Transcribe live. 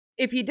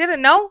If you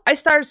didn't know, I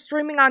started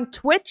streaming on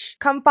Twitch.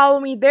 Come follow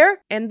me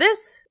there. And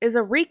this is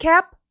a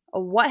recap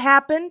of what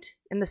happened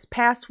in this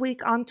past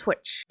week on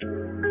Twitch.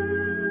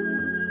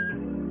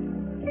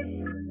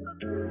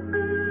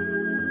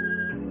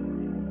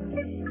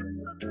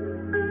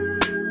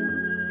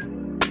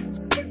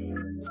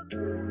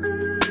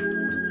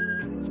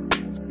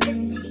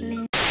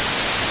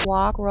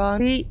 Walk, run.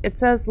 See, it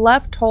says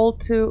left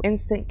hold to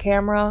instant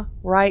camera,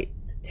 right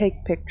to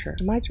take picture.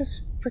 Am I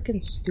just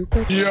freaking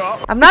stupid?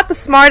 Yeah. I'm not the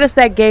smartest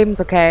at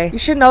games, okay? You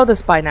should know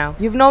this by now.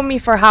 You've known me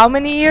for how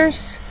many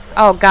years?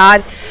 Oh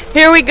god.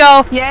 Here we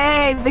go.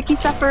 Yay, Vikki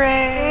suffering.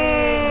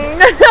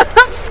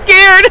 I'm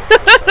scared.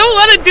 I don't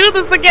want to do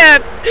this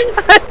again.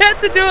 I had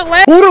to do it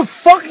last. Who the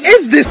fuck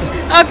is this?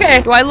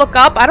 Okay. Do I look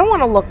up? I don't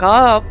want to look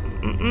up.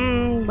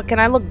 But can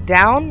I look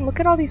down? Look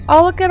at all these.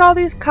 Oh, look at all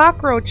these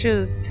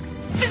cockroaches.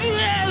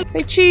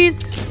 Say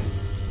cheese.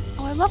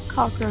 Oh, I love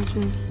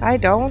cockroaches. I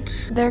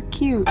don't. They're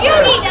cute.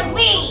 You need to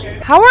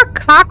leave! How are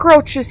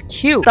cockroaches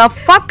cute? The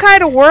fuck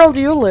kind of world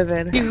do you live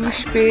in? You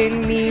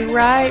spin me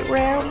right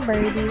round,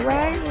 baby,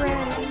 right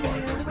round.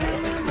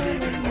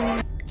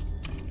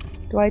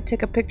 Do I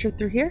take a picture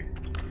through here?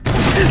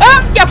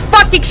 Ah, you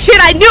fucking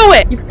shit, I knew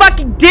it! You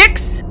fucking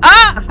dicks!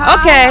 Ah,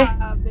 okay.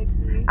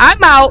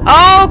 I'm out.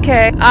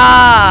 Okay.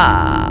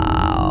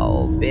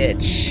 Oh,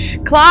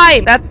 bitch.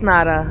 Climb! That's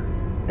not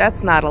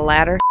a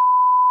ladder.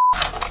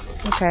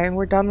 Okay,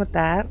 we're done with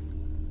that.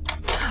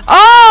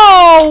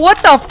 Oh,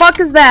 what the fuck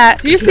is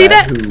that? Do you see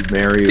that? Who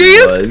Mary Do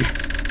you was?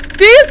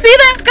 Do you see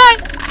that guy?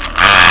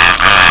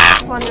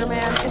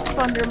 Slenderman. It's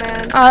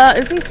Slenderman.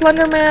 Isn't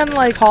Slenderman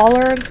like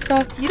taller and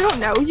stuff? You don't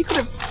know. You could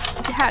have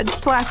had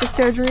plastic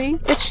surgery.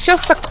 It's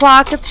just the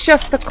clock. It's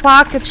just the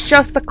clock. It's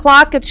just the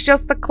clock. It's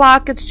just the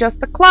clock. It's just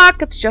the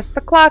clock. It's just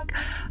the clock.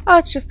 Oh,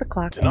 it's just the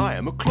clock. And I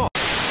am a clock.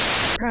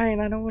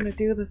 Ryan, I don't want to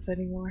do this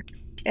anymore.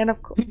 And of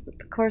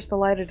course, the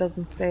lighter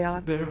doesn't stay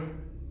on. There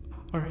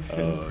are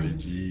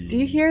handprints. Do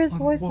you hear his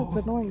voice? It's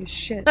annoying as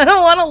shit. I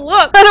don't want to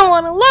look. I don't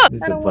want to look.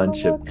 There's a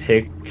bunch of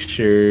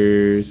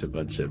pictures, a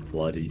bunch of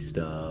bloody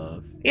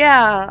stuff.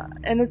 Yeah,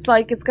 and it's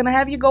like, it's gonna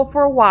have you go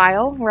for a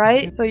while,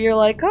 right? So you're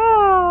like,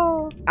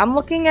 oh. I'm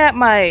looking at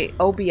my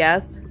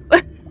OBS.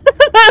 I'm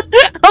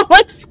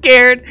like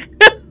scared.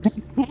 I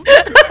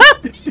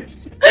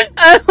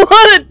don't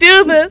want to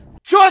do this.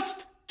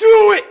 Just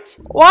do it!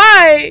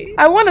 Why?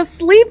 I want to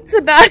sleep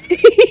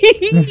tonight.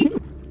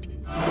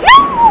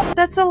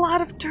 That's a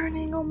lot of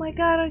turning. Oh my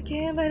god, I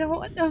can't. I don't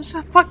want. I'm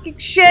so fucking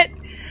shit.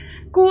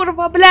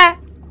 Curva blah.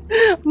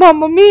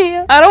 Mamma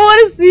mia. I don't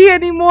want to see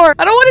anymore.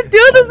 I don't want to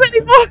do this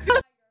anymore.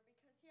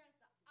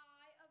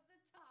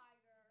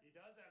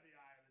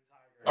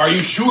 Are you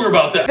sure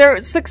about that? They're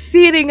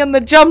succeeding in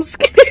the jump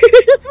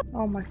scares.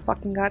 Oh my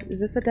fucking god.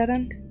 Is this a dead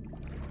end?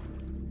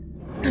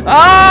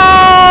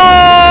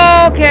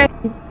 Oh, okay.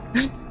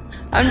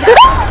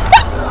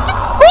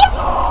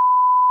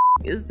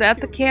 Is that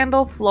the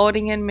candle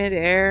floating in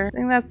midair? I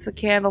think that's the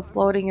candle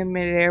floating in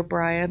midair,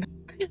 Brian.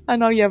 I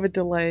know you have a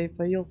delay,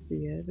 but you'll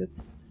see it. It's...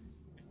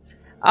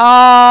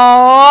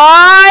 Oh,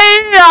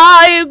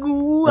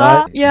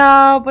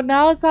 yeah, but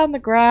now it's on the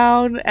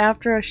ground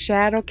after a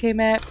shadow came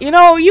at. You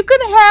know, you can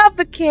have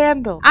the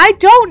candle. I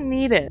don't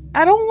need it.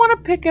 I don't want to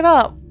pick it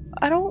up.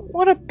 I don't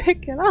want to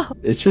pick it up.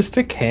 It's just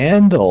a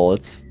candle.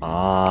 It's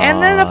fine.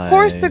 And then, of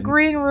course, the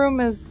green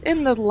room is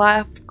in the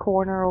left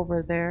corner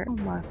over there. Oh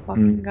my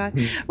fucking god.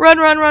 Run,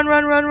 run, run,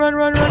 run, run, run,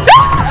 run, run.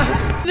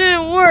 It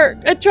didn't work.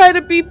 I tried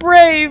to be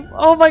brave.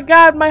 Oh my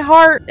god, my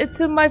heart.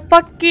 It's in my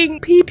fucking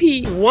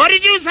pee-pee. What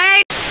did you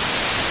say?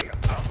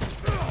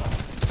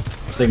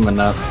 Sigma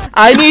nuts.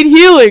 I need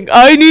healing.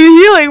 I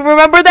need healing.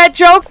 Remember that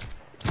joke?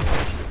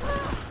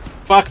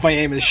 Fuck, my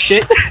aim is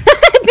shit.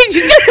 Did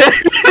you just...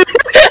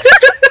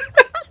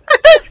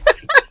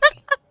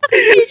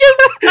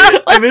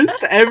 I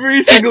missed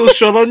every single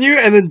shot on you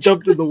and then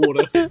jumped in the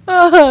water.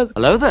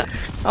 Hello there.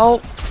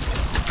 Oh.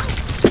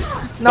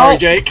 No. Sorry,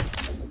 Jake.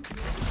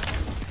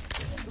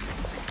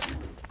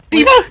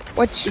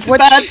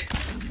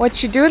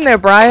 What you doing there,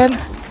 Brian?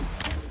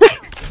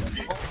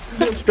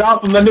 Just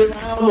dropping the new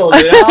album,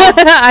 you know?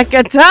 I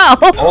can tell.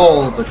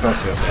 Holes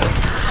across your head.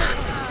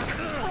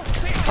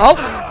 Oh.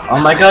 Oh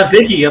my god,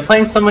 Vikki, you're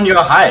playing someone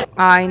your height.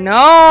 I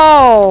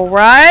know,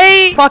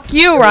 right? Fuck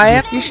you,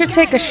 Ryan. You should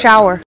take a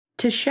shower.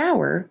 To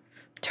shower,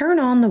 turn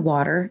on the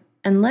water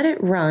and let it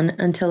run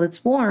until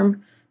it's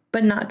warm,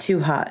 but not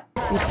too hot.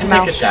 You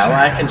Take a shower,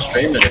 I can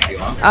stream it if you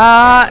want.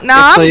 No,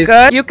 I'm please.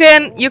 good. You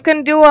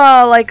can do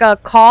a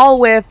call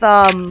with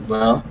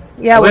Well,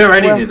 yeah, we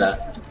already do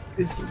that.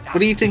 What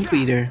do you think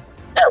we do?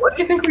 Yeah, what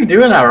do you think we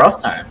do in our off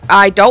time?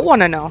 I don't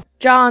want to know.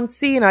 John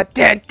Cena.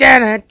 Down.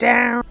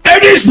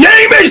 And his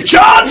name is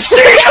John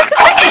Cena!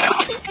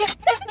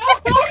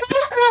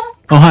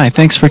 Oh hi,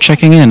 thanks for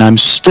checking in. I'm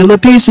still a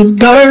piece of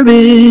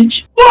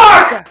garbage.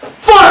 Fuck!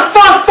 Fuck!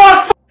 Fuck!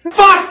 Fuck!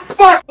 Fuck!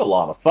 Fuck! A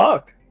lot of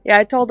fuck. Yeah,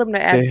 I told him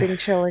to add Bing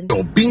Chilling.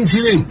 Bing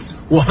chilling.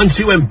 我很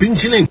喜欢冰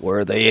淇淋.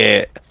 Where are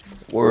they at?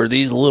 Where are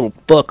these little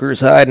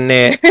fuckers hiding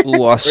at?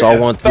 Ooh, I saw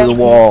one through the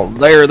wall.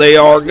 There they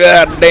are.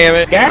 God damn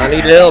it. I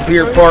need help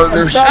here,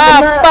 partners.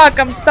 Ah, fuck,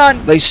 I'm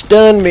stunned. They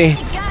stunned me.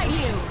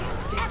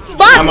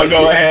 Fuck! I'm gonna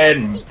go ahead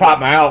and pop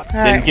them out.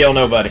 Didn't kill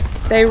nobody.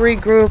 They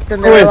regrouped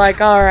and they were like,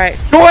 alright.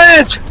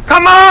 Twins!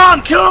 Come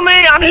on! Kill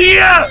me! I'm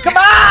here! Come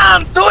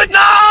on! Do it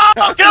now!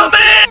 Kill me!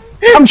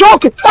 I'm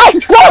joking! Stop!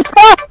 Stop!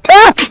 Stop!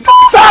 Stop!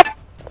 Stop!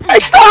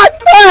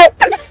 Stop!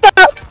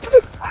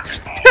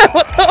 Stop!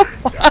 What the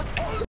fuck?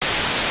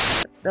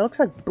 That looks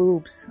like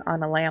boobs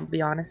on a lamb, to be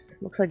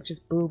honest. Looks like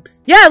just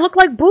boobs. Yeah, it looked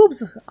like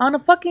boobs on a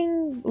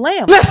fucking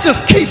lamb. Let's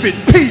just keep it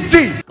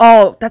PG.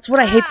 Oh, that's what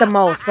I hate the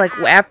most. Like,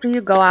 after you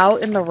go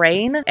out in the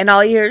rain and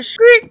all you hear is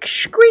squeak,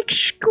 squeak,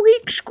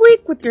 squeak,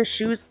 squeak with your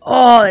shoes.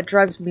 Oh, that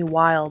drives me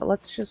wild.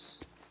 Let's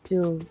just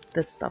do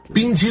this stuff.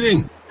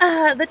 The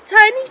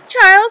tiny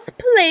child's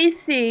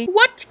plaything.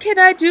 What can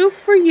I do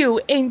for you,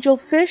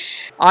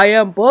 angelfish? I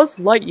am Buzz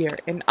Lightyear,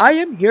 and I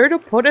am here to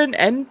put an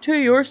end to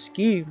your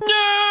scheme.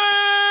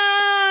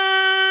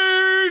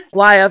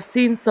 Why, I've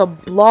seen some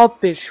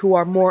blobfish who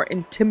are more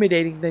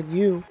intimidating than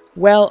you.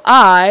 Well,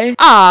 Hey,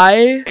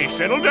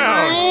 Settle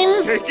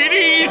down. Take it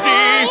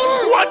easy.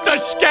 What the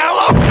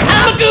scallop?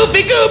 I'm a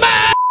goofy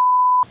goober.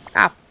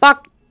 Ah,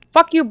 fuck.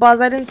 Fuck you,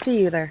 Buzz. I didn't see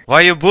you there.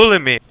 Why you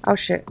bullying me? Oh,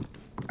 shit.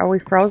 Are we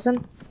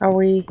frozen? Are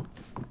we...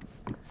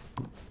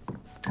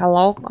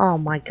 Hello? Oh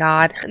my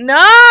god.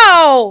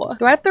 No!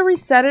 Do I have to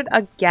reset it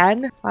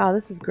again? Wow,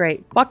 this is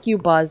great. Fuck you,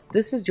 Buzz.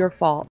 This is your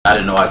fault. I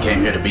didn't know I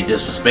came here to be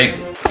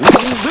disrespected.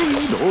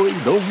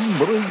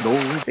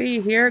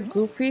 See here,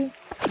 Goofy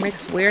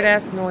makes weird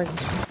ass noises.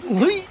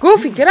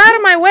 Goofy, get out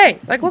of my way!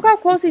 Like, look how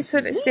close he's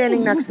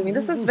standing next to me.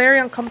 This is very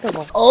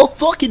uncomfortable. I'll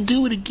fucking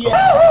do it again.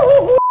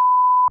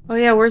 Oh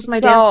yeah, where's my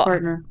dance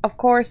partner? Of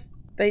course,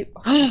 they...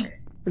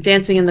 We're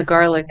dancing in the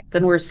garlic.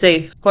 Then we're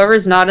safe.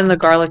 Whoever's not in the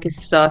garlic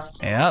is sus.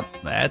 Yep,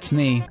 that's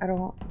me. I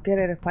don't get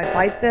it. If I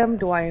fight them,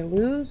 do I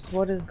lose?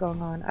 What is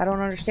going on? I don't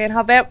understand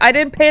how bad- I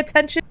didn't pay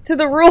attention to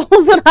the rules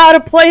on how to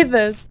play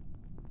this.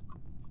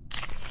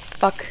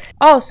 Fuck.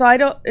 Oh, so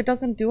it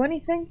doesn't do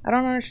anything? I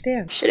don't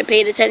understand. Should have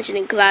paid attention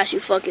in class, you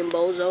fucking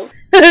bozo.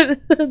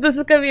 This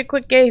is gonna be a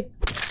quick game.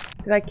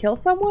 Did I kill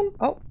someone?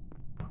 Oh.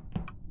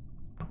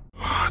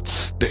 It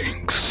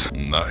stinks.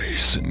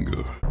 Nice and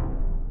good.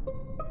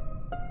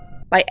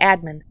 By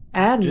admin.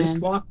 Admin? Just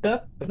walked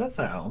up, but that's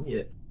not home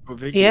yet. Oh,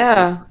 Vikki,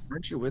 yeah.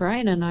 Weren't you with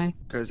Brian and I?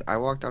 Because I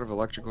walked out of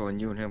electrical and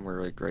you and him were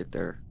like right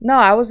there. No,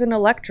 I was in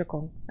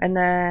electrical. And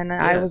then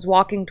I was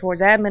walking towards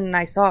admin and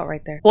I saw it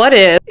right there. What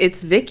if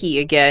it's Vikki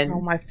again?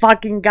 Oh my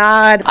fucking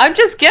god. I'm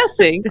just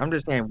guessing. I'm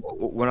just saying,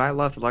 when I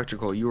left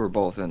electrical, you were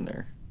both in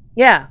there.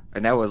 Yeah.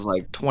 And that was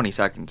like 20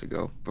 seconds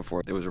ago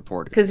before it was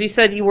reported. Because you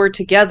said you were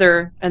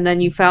together and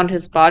then you found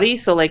his body,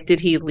 so like did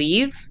he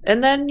leave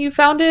and then you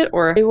found it,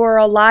 or? They were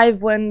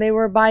alive when they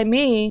were by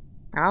me.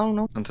 I don't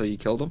know. Until you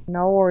killed him?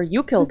 No, or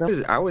you killed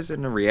him. I was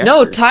in the reactor.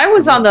 No, Ty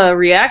was on the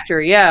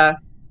reactor, yeah.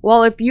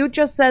 Well, if you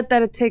just said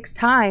that it takes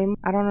time,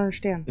 I don't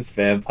understand. This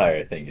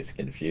vampire thing is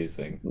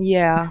confusing.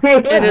 Yeah.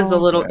 It is a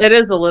little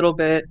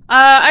bit.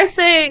 I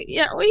say,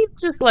 yeah, we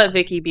just let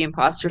Vikki be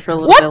imposter for a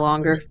little bit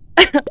longer.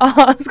 Oh,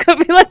 I was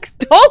gonna be like,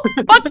 don't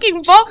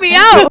fucking vote me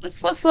out!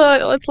 Let's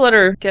let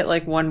her get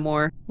like one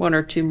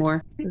or two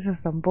more. This is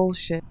some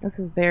bullshit. This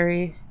is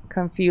very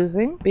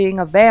confusing. Being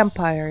a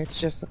vampire, it's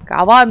just,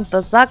 I want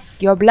to suck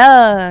your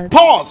blood.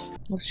 Pause!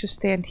 Let's just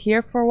stand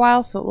here for a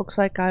while so it looks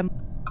like I'm...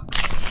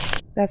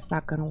 That's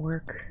not gonna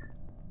work.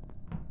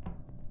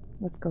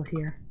 Let's go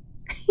here.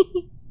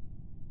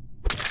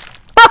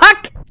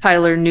 Fuck!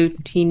 Tyler knew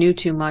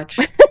too much.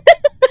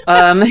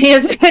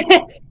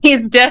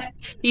 He's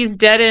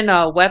dead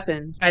in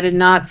weapons. I did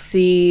not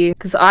see,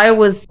 because I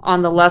was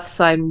on the left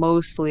side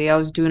mostly. I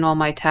was doing all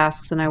my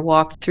tasks and I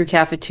walked through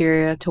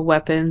cafeteria to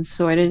weapons,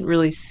 so I didn't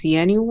really see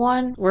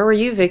anyone. Where were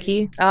you,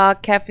 Vikki?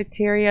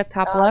 Cafeteria,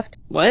 top left.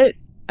 What?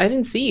 I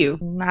didn't see you.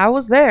 I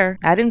was there.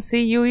 I didn't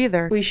see you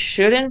either. We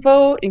shouldn't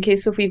vote in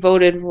case if we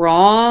voted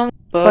wrong,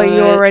 but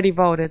you already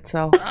voted,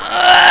 so.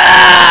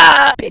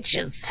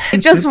 Bitches. I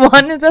just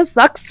wanted to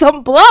suck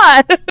some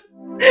blood.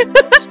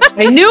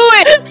 I knew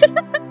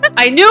it!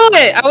 I knew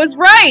it! I was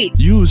right!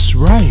 You was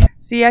right.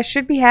 See, I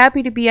should be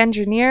happy to be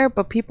engineer,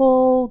 but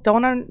people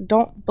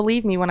don't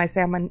believe me when I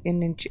say I'm an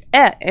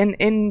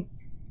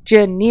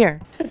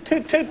engineer.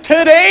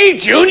 Today,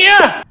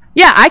 Junior!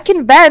 Yeah, I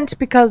can vent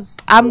because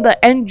I'm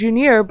the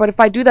engineer, but if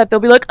I do that, they'll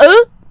be like,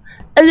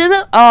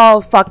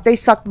 oh, fuck, they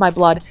sucked my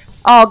blood.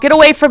 Oh, get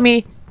away from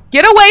me.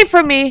 Get away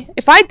from me.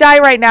 If I die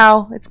right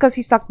now, it's because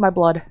he sucked my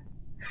blood.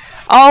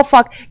 Oh,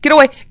 fuck. Get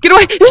away. Get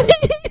away.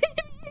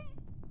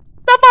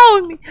 Stop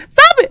following me.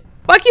 Stop it.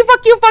 Fuck you,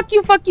 fuck you, fuck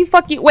you, fuck you,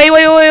 fuck you. Wait.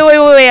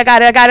 I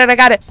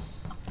got it.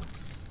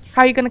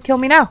 How are you gonna kill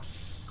me now?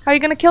 How are you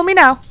gonna kill me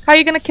now? How are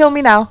you gonna kill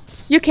me now?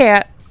 You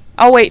can't.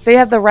 Oh, wait. They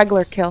have the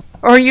regular kill.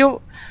 Or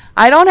you...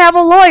 I don't have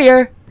a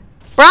lawyer.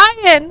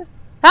 Brian,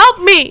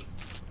 help me.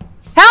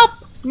 Help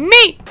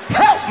me.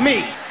 Help me.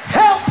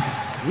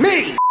 Help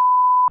me.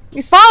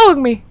 He's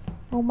following me.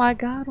 Oh my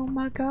god, oh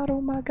my god,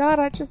 oh my god.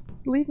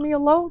 Leave me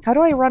alone. How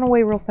do I run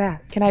away real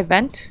fast? Can I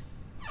vent?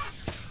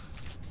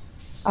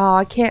 Oh,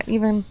 I can't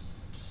even...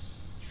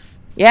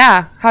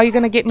 Yeah, how are you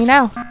gonna get me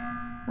now?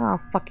 Oh,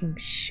 fucking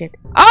shit.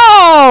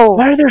 Oh!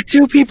 Why are there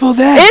two people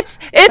there? It's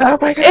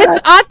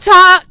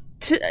Ata.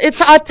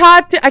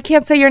 I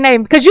can't say your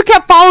name because you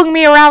kept following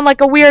me around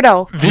like a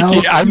weirdo.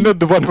 Vikki, I'm not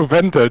the one who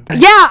vented.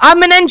 Yeah,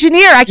 I'm an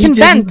engineer. I can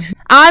vent.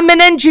 I'm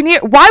an engineer.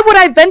 Why would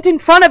I vent in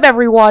front of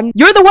everyone?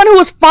 You're the one who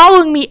was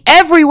following me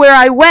everywhere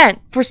I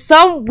went for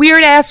some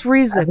weird ass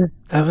reason.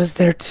 I was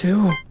there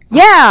too.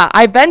 Yeah,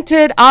 I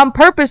vented on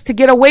purpose to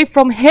get away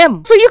from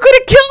him. So you could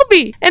have killed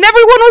me. And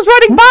everyone was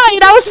running by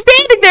and I was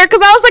standing there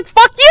because I was like,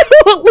 fuck you.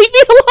 Leave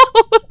me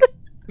alone.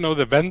 No,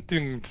 the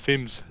venting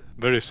seems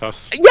very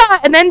sus. Yeah,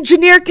 an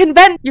engineer can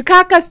vent. You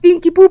caca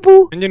stinky poo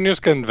poo.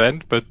 Engineers can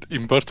vent, but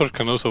imposters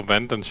can also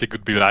vent and she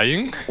could be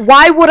lying.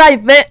 Why would I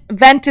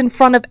vent in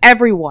front of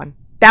everyone?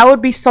 That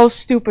would be so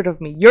stupid of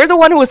me. You're the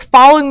one who was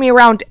following me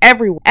around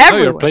everywhere. No,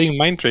 you're playing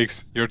mind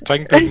tricks. You're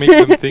trying to make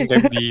them think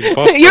I'm the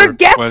imposter. You're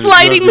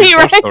gaslighting me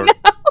right now.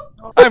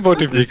 I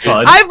voted Vikki.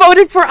 I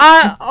voted for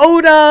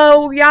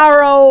Oda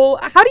Yaro.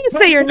 How do you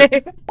say your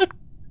name?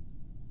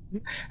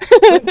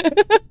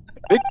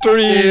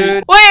 Victory!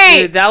 Dude,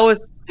 wait! Dude, that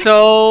was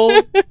so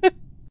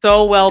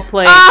well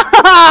played.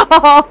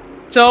 Oh!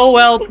 So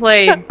well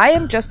played. I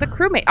am just a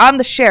crewmate. I'm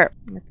the sheriff.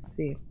 Let's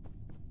see.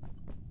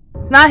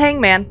 It's not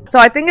Hangman. So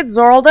I think it's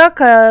Zorlda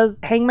because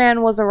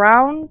Hangman was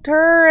around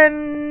her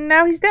and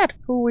now he's dead.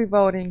 Who are we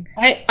voting?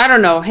 I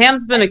don't know.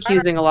 Ham's been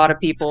accusing a lot of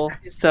people,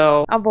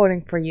 so... I'm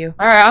voting for you.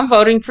 Alright, I'm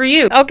voting for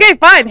you. Okay,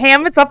 fine.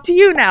 Ham, it's up to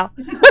you now.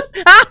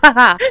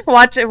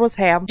 Watch, it was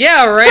Ham.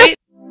 Yeah, right?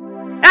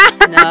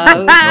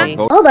 No.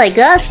 Oh my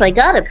gosh, I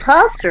got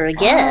imposter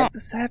again. The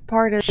sad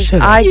part is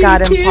I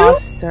got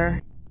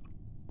imposter.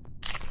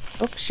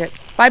 Oh, shit.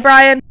 Bye,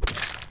 Brian.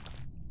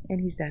 And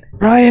he's dead.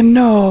 Brian,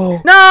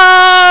 no.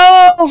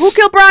 No! Who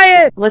killed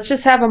Brian? Let's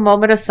just have a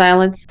moment of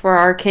silence for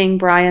our king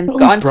Brian. What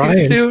Gone was Brian?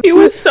 too soon. He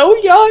was so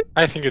young.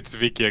 I think it's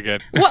Vikki again.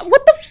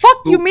 What the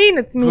fuck you mean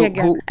it's me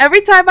again? Every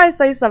time I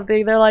say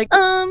something, they're like,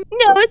 no,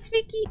 it's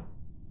Vikki.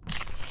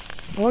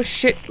 Oh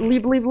shit,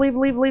 leave.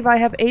 I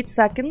have 8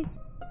 seconds.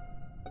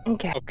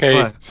 Okay.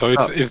 Okay, so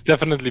it's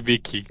definitely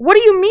Vikki. What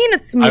do you mean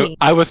it's me?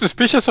 I was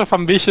suspicious of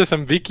Ambitious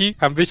and Vikki.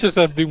 Ambitious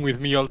have been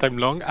with me all time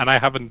long, and I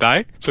haven't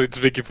died, so it's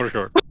Vikki for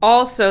sure.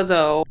 Also,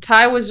 though,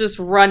 Ty was just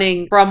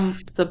running from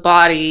the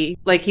body,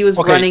 like he was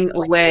running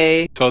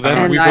away. So then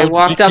and we I vote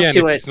walked Vikki, up to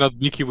and it. if it's not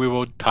Vikki, we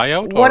vote Ty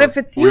out. What or if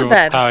it's we you vote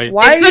then? Ty?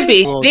 Why? It could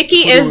be. Well,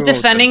 Vikki who do is we vote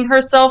defending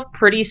herself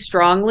pretty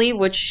strongly,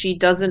 which she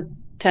doesn't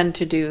tend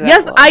to do that.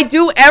 Yes, well. I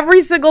do every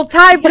single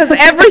time because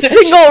every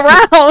single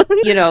round.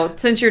 You know,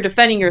 since you're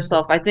defending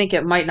yourself, I think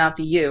it might not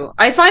be you.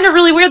 I find it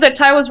really weird that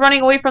Ty was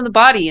running away from the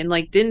body and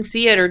like didn't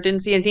see it or didn't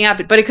see anything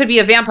happen. But it could be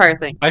a vampire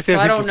thing. I think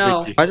so I don't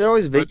know. Why is it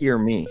always Vikki or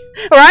me?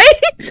 Right?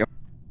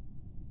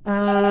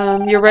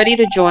 You're ready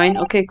to join?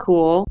 Okay,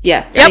 cool.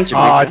 Yeah. Yep. Thanks,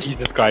 Oh,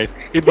 Jesus Christ.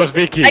 It was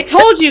Vikki. I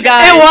told you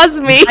guys. It was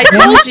me. I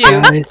told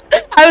you.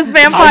 I was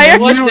vampire. It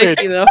was knew it.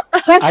 Vikki, though.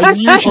 I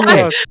knew she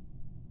was.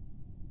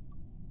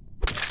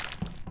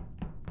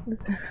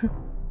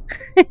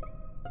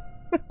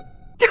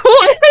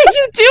 What did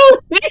you do?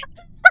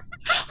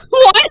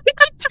 Why did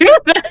you do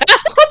that?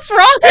 What's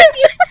wrong with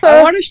you?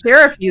 I want to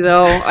sheriff you,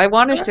 though. I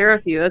want to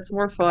sheriff you. That's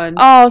more fun.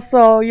 Oh,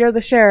 so you're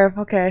the sheriff.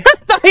 Okay. I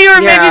thought you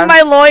were Yeah. maybe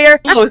my lawyer.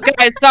 Oh,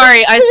 guys,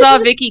 sorry. I saw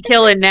Vikki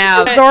kill it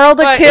now.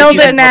 Zorlda killed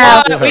it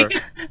now. Zorlda But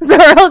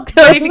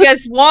killed if you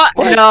guys want,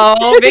 no,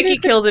 Vikki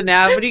killed it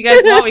now. But if you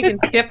guys want, we can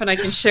skip and I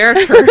can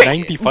sheriff her.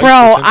 95%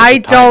 Bro, I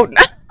don't.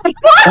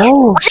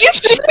 Oh, Are you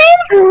serious?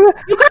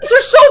 You guys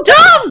are so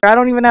dumb! I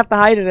don't even have to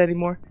hide it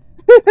anymore.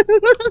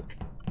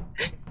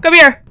 Come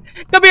here.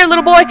 Come here,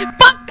 little boy.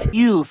 Fuck!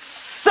 you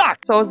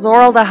suck. So,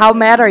 Zorlda, how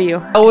mad are you?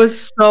 That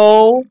was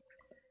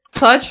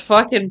such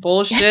fucking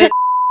bullshit.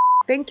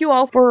 Thank you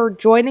all for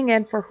joining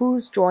and for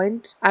who's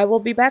joined. I will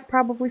be back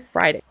probably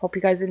Friday. Hope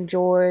you guys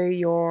enjoy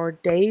your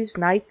days,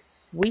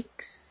 nights,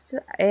 weeks.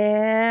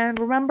 And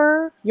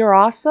remember, you're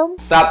awesome.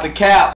 Stop the cap.